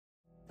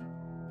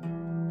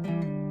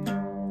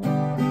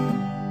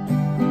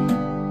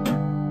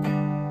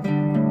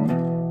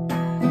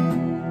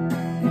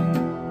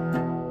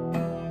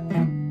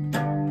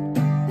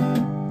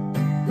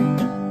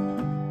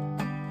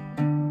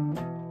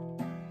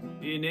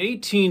In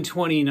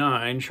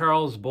 1829,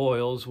 Charles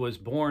Boyles was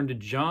born to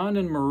John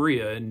and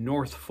Maria in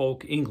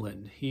Norfolk,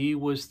 England. He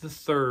was the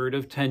third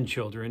of 10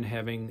 children,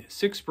 having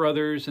 6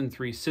 brothers and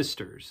 3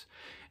 sisters.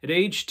 At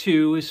age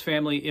 2, his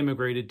family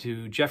immigrated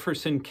to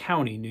Jefferson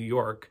County, New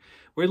York,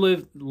 where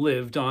he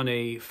lived on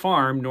a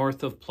farm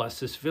north of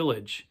Plessis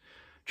Village.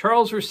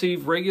 Charles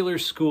received regular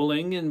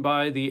schooling, and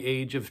by the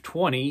age of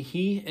 20,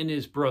 he and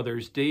his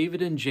brothers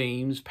David and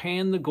James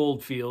panned the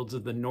gold fields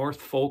of the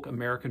Norfolk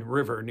American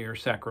River near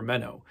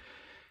Sacramento.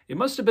 It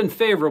must have been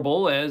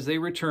favorable, as they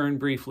returned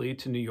briefly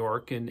to New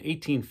York in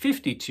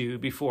 1852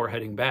 before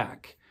heading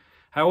back.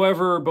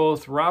 However,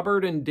 both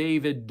Robert and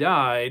David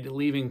died,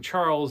 leaving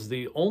Charles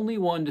the only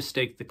one to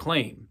stake the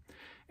claim.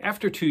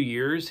 After 2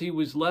 years, he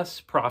was less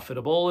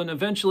profitable and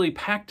eventually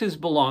packed his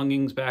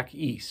belongings back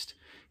east.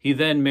 He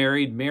then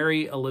married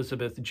Mary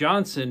Elizabeth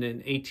Johnson in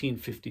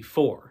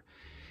 1854.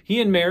 He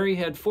and Mary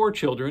had 4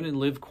 children and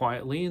lived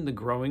quietly in the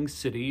growing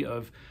city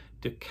of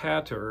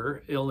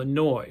Decatur,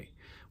 Illinois,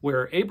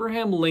 where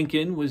Abraham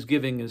Lincoln was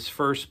giving his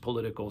first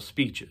political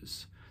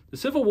speeches. The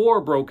Civil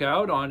War broke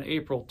out on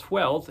April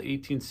 12,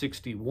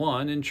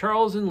 1861, and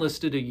Charles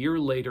enlisted a year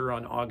later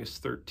on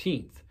August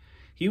 13th.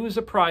 He was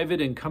a private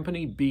in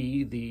Company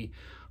B, the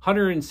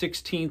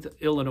 116th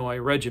Illinois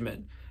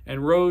Regiment,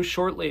 and rose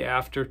shortly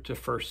after to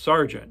first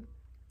sergeant.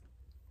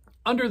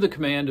 Under the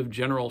command of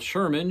General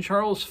Sherman,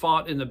 Charles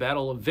fought in the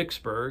Battle of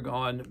Vicksburg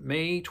on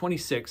May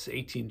 26,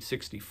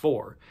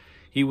 1864.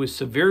 He was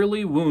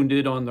severely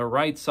wounded on the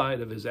right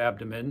side of his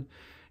abdomen,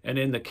 and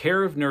in the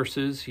care of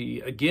nurses, he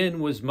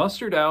again was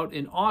mustered out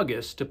in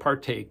August to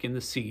partake in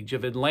the siege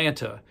of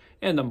Atlanta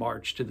and the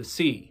march to the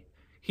sea.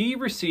 He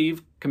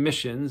received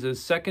commissions as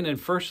second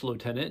and first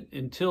lieutenant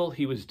until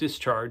he was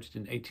discharged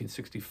in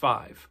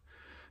 1865.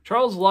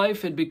 Charles'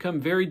 life had become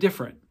very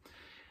different.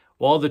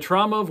 While the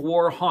trauma of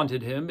war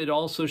haunted him, it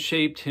also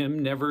shaped him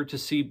never to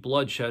see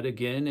bloodshed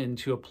again and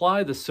to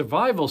apply the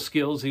survival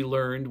skills he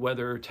learned,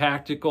 whether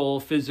tactical,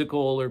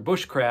 physical, or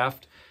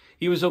bushcraft.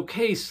 He was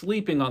okay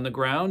sleeping on the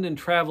ground and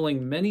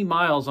traveling many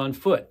miles on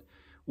foot,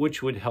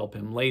 which would help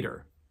him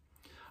later.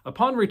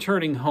 Upon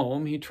returning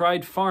home, he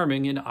tried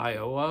farming in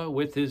Iowa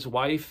with his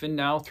wife and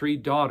now 3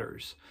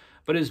 daughters.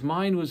 But his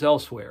mind was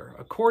elsewhere.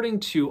 According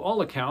to all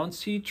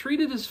accounts, he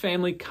treated his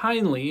family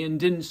kindly and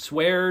didn't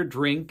swear,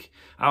 drink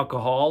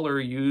alcohol,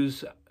 or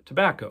use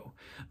tobacco.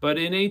 But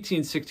in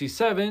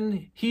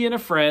 1867, he and a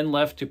friend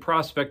left to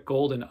prospect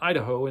gold in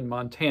Idaho and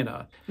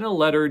Montana. In a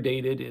letter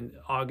dated in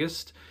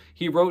August,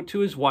 he wrote to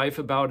his wife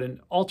about an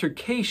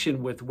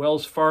altercation with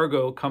Wells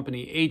Fargo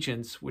Company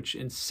agents, which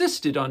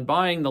insisted on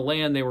buying the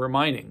land they were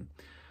mining.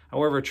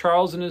 However,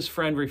 Charles and his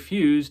friend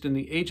refused, and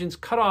the agents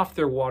cut off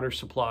their water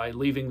supply,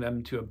 leaving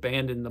them to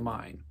abandon the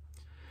mine.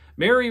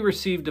 Mary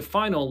received a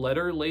final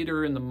letter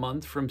later in the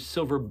month from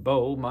Silver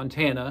Bow,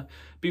 Montana,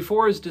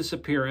 before his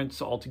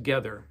disappearance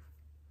altogether.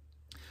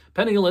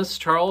 Penniless,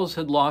 Charles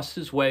had lost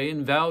his way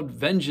and vowed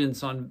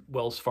vengeance on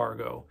Wells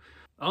Fargo.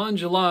 On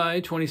July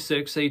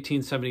 26,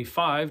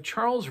 1875,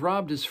 Charles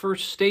robbed his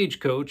first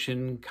stagecoach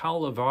in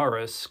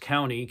Colorizes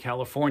County,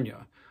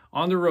 California,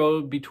 on the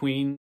road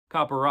between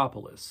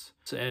Copperopolis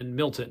and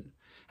Milton.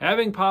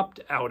 Having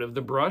popped out of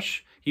the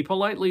brush, he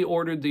politely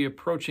ordered the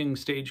approaching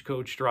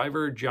stagecoach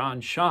driver,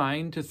 John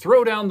Shine, to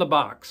throw down the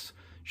box.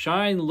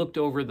 Shine looked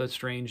over the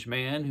strange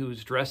man, who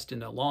was dressed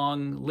in a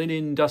long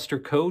linen duster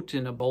coat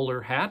and a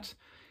bowler hat,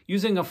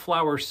 using a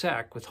flour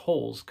sack with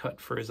holes cut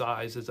for his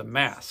eyes as a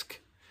mask.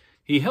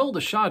 He held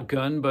a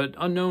shotgun, but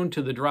unknown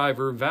to the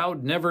driver,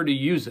 vowed never to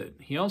use it.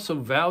 He also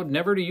vowed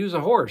never to use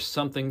a horse,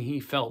 something he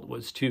felt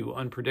was too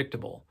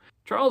unpredictable.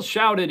 Charles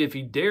shouted, "If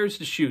he dares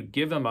to shoot,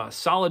 give him a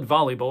solid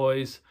volley,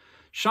 boys."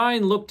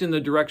 Shine looked in the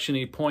direction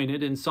he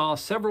pointed and saw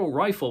several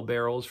rifle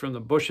barrels from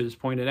the bushes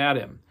pointed at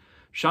him.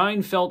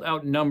 Shine felt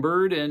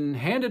outnumbered and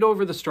handed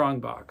over the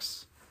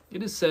strongbox.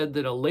 It is said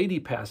that a lady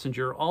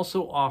passenger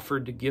also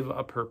offered to give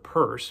up her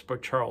purse,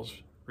 but Charles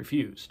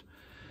refused.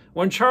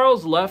 When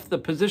Charles left, the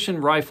position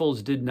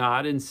rifles did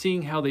not, and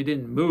seeing how they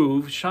didn't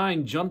move,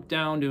 Shine jumped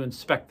down to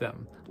inspect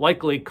them,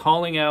 likely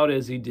calling out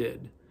as he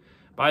did.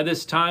 By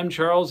this time,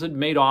 Charles had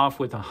made off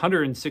with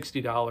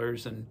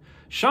 $160, and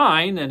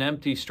Shine, an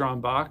empty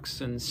strongbox,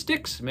 and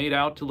sticks made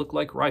out to look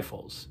like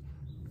rifles.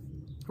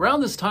 Around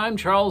this time,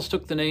 Charles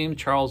took the name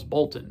Charles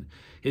Bolton.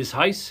 His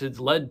heists had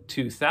led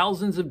to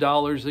thousands of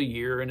dollars a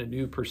year and a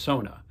new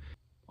persona.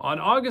 On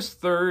August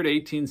 3,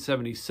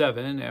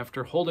 1877,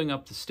 after holding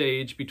up the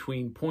stage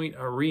between Point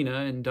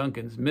Arena and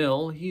Duncan's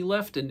Mill, he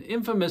left an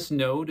infamous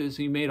note as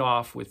he made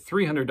off with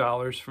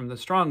 $300 from the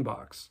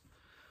strongbox.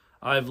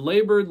 "I've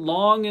labored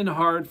long and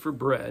hard for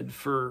bread,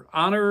 for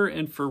honor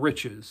and for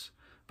riches,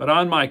 but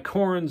on my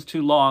corns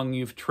too long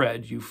you've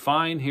tread, you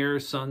fine hair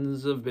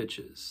sons of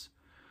bitches."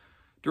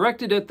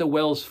 Directed at the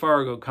Wells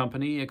Fargo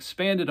Company,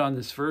 expanded on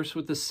this verse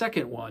with the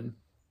second one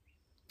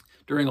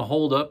during a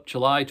hold-up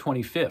July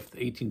 25,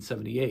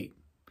 1878.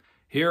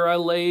 "Here I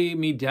lay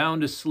me down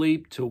to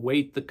sleep, to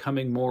wait the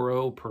coming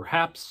morrow,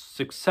 perhaps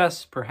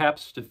success,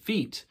 perhaps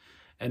defeat,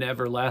 and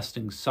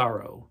everlasting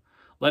sorrow.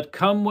 Let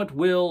come what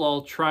will,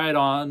 I'll try it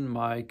on,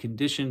 my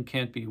condition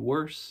can't be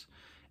worse,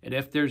 and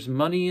if there's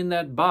money in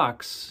that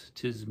box,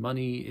 'tis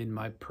money in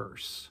my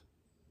purse.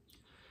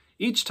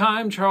 Each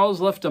time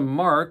Charles left a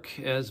mark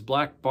as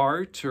Black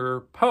Bart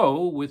or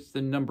Poe with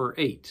the number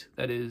 8,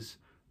 that is,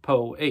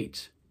 Poe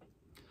 8.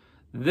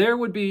 There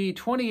would be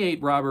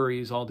 28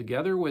 robberies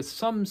altogether, with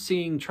some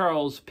seeing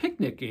Charles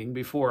picnicking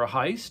before a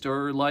heist,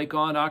 or like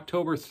on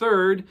October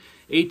 3rd,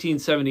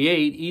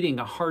 1878, eating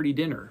a hearty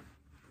dinner.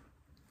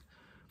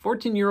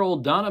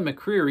 14-year-old Donna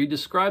McCreary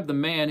described the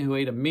man who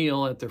ate a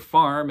meal at their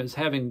farm as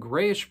having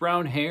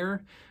grayish-brown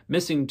hair,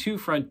 missing 2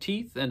 front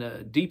teeth, and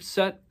a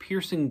deep-set,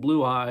 piercing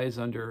blue eyes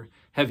under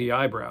heavy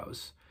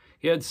eyebrows.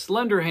 He had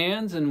slender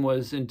hands and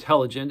was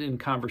intelligent in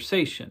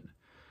conversation,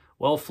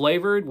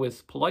 well-flavored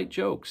with polite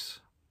jokes.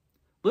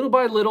 Little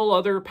by little,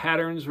 other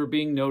patterns were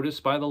being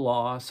noticed by the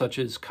law, such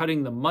as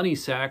cutting the money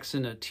sacks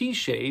in a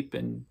T-shape,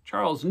 and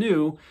Charles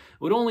knew it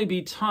would only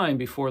be time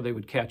before they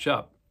would catch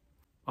up.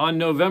 On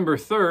November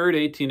 3rd,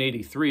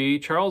 1883,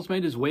 Charles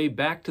made his way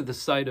back to the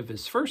site of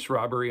his first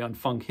robbery on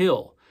Funk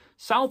Hill,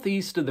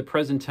 southeast of the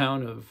present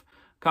town of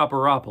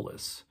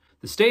Copperopolis.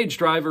 The stage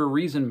driver,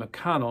 Reason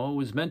McConnell,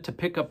 was meant to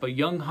pick up a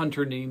young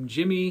hunter named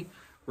Jimmy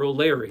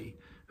Rolleri,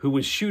 who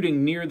was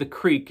shooting near the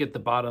creek at the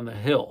bottom of the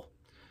hill.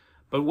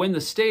 But when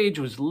the stage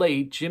was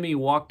late, Jimmy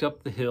walked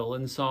up the hill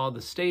and saw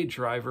the stage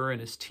driver and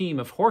his team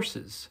of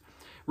horses.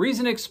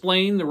 Reason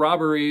explained the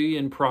robbery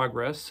in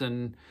progress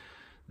and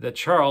that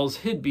Charles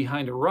hid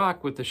behind a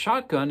rock with the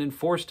shotgun and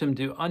forced him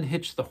to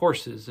unhitch the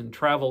horses and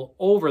travel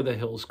over the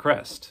hill's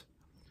crest.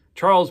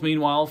 Charles,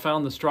 meanwhile,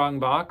 found the strong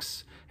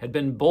box had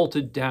been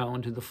bolted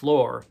down to the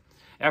floor.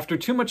 After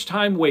too much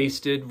time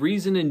wasted,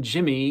 Reason and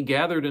Jimmy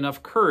gathered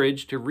enough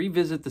courage to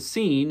revisit the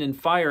scene and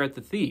fire at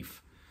the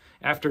thief.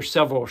 After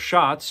several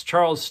shots,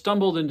 Charles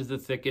stumbled into the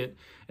thicket,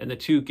 and the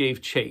two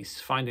gave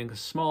chase, finding a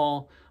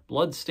small,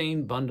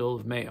 blood-stained bundle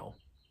of mail.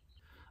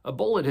 A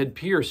bullet had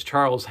pierced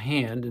Charles'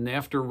 hand, and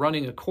after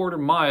running a quarter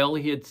mile,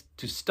 he had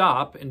to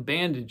stop and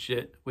bandage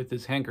it with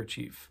his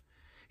handkerchief.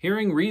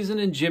 Hearing Reason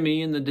and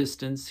Jimmy in the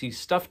distance, he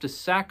stuffed a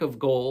sack of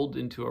gold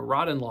into a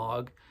rotten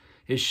log,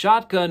 his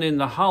shotgun in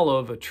the hollow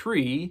of a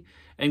tree,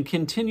 and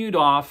continued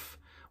off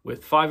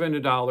with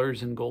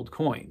 $500 in gold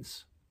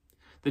coins.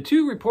 The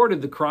two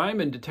reported the crime,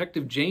 and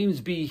Detective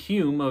James B.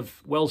 Hume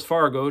of Wells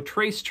Fargo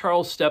traced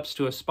Charles' steps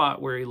to a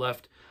spot where he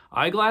left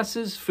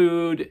eyeglasses,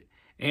 food,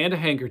 and a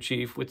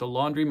handkerchief with the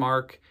laundry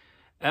mark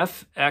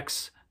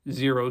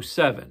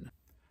FX07.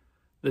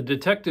 The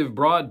detective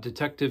brought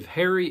Detective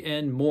Harry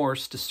N.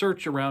 Morse to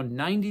search around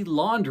 90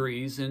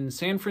 laundries in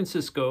San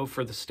Francisco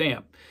for the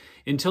stamp,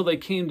 until they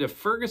came to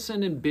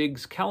Ferguson and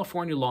Biggs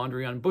California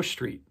Laundry on Bush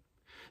Street.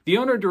 The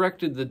owner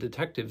directed the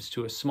detectives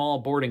to a small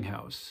boarding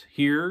house.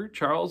 Here,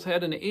 Charles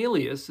had an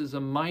alias as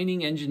a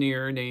mining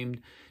engineer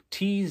named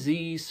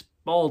T.Z.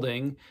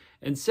 Spaulding,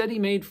 and said he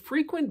made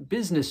frequent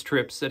business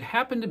trips that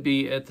happened to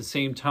be at the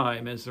same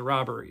time as the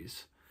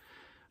robberies.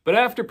 But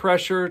after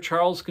pressure,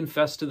 Charles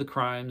confessed to the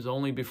crimes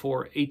only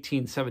before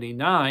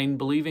 1879,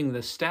 believing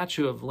the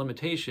statute of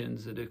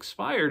limitations had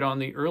expired on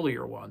the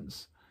earlier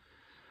ones.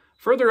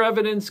 Further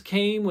evidence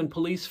came when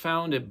police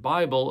found a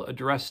Bible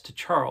addressed to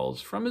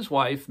Charles from his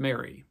wife,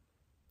 Mary.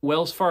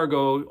 Wells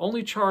Fargo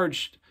only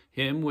charged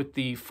him with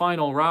the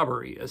final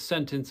robbery, a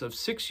sentence of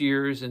 6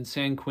 years in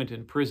San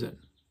Quentin prison.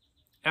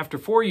 After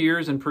 4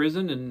 years in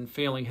prison and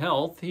failing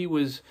health, he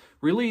was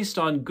released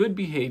on good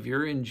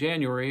behavior in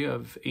January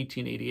of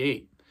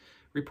 1888.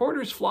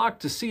 Reporters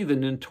flocked to see the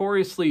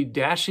notoriously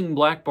dashing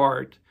Black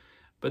Bart,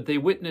 but they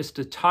witnessed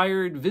a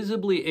tired,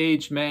 visibly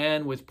aged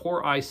man with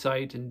poor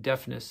eyesight and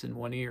deafness in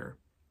one ear.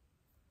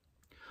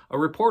 A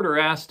reporter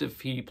asked if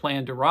he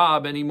planned to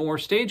rob any more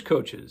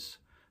stagecoaches.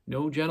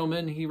 "No,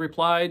 gentlemen," he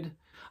replied,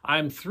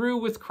 "I'm through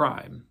with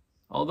crime."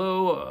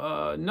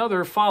 Although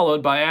another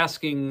followed by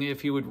asking if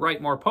he would write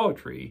more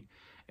poetry,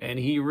 and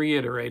he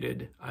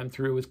reiterated, "I'm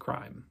through with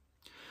crime."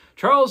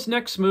 Charles'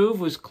 next move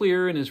was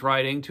clear in his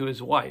writing to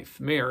his wife,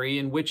 Mary,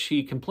 in which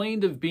he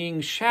complained of being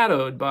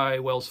shadowed by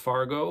Wells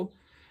Fargo,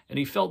 and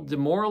he felt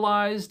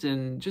demoralized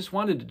and just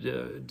wanted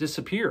to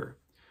disappear.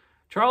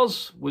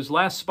 Charles was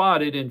last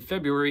spotted in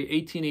February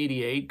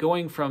 1888,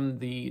 going from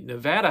the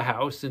Nevada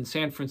House in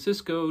San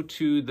Francisco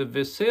to the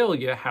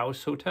Visalia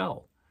House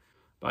Hotel.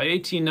 By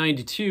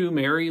 1892,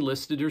 Mary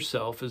listed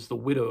herself as the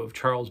widow of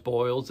Charles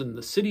Boyles in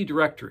the city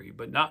directory,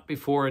 but not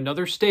before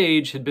another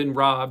stage had been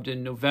robbed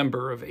in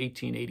November of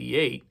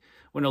 1888,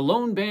 when a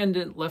lone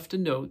bandit left a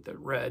note that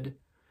read,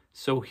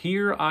 "So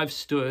here I've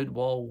stood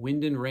while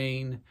wind and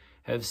rain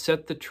have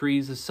set the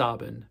trees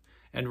a-sobbin',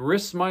 and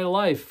risked my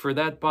life for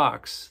that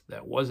box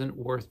that wasn't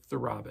worth the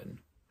robbin'."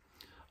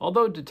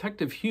 Although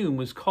Detective Hume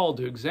was called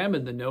to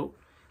examine the note,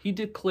 he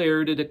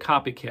declared it a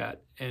copycat,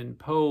 and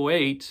Poe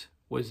 8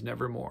 was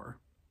never more.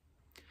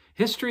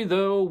 History,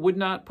 though, would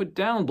not put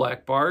down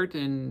Black Bart.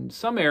 In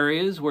some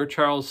areas where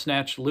Charles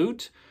snatched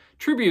loot,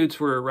 tributes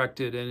were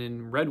erected, and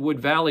in Redwood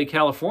Valley,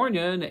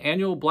 California, an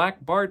annual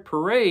Black Bart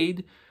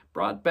parade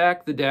brought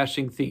back the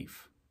dashing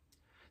thief.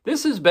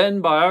 This has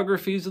been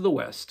Biographies of the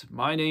West.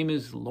 My name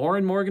is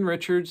Lorin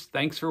Morgan-Richards.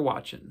 Thanks for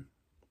watching.